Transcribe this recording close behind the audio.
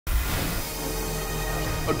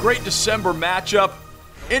A great December matchup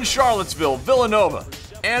in Charlottesville, Villanova,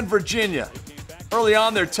 and Virginia. Early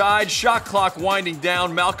on, they're tied, shot clock winding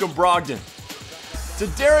down. Malcolm Brogdon to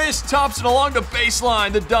Darius Thompson along the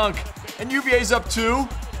baseline, the dunk, and UVA's up 2.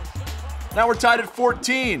 Now we're tied at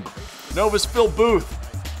 14. Nova's Phil Booth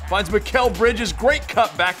finds Mikal Bridges, great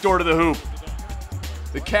cut backdoor to the hoop.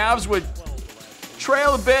 The Cavs would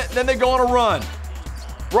trail a bit, then they go on a run.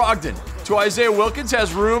 Brogdon to Isaiah Wilkins,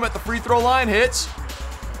 has room at the free throw line, hits.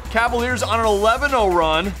 Cavaliers on an 11-0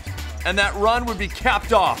 run, and that run would be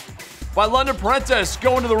capped off by London Prentice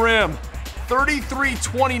going to the rim.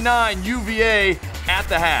 33-29 UVA at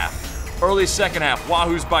the half. Early second half,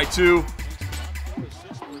 Wahoo's by 2.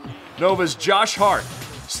 Nova's Josh Hart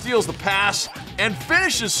steals the pass and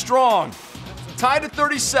finishes strong. Tied at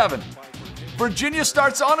 37. Virginia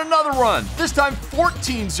starts on another run, this time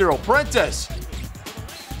 14-0. Prentice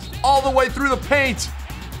all the way through the paint.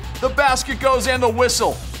 The basket goes and the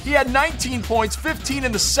whistle. He had 19 points, 15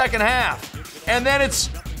 in the second half. And then it's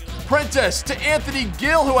Prentice to Anthony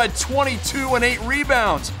Gill, who had 22 and 8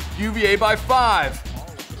 rebounds. UVA by 5.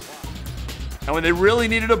 And when they really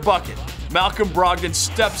needed a bucket, Malcolm Brogdon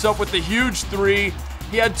steps up with the huge 3.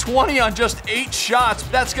 He had 20 on just 8 shots.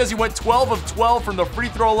 That's because he went 12 of 12 from the free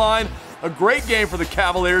throw line. A great game for the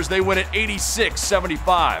Cavaliers. They win at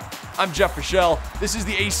 86-75. I'm Jeff Fischel. This is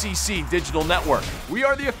the ACC Digital Network. We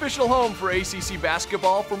are the official home for ACC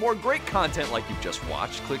basketball. For more great content like you've just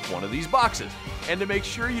watched, click one of these boxes. And to make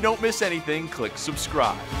sure you don't miss anything, click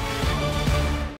subscribe.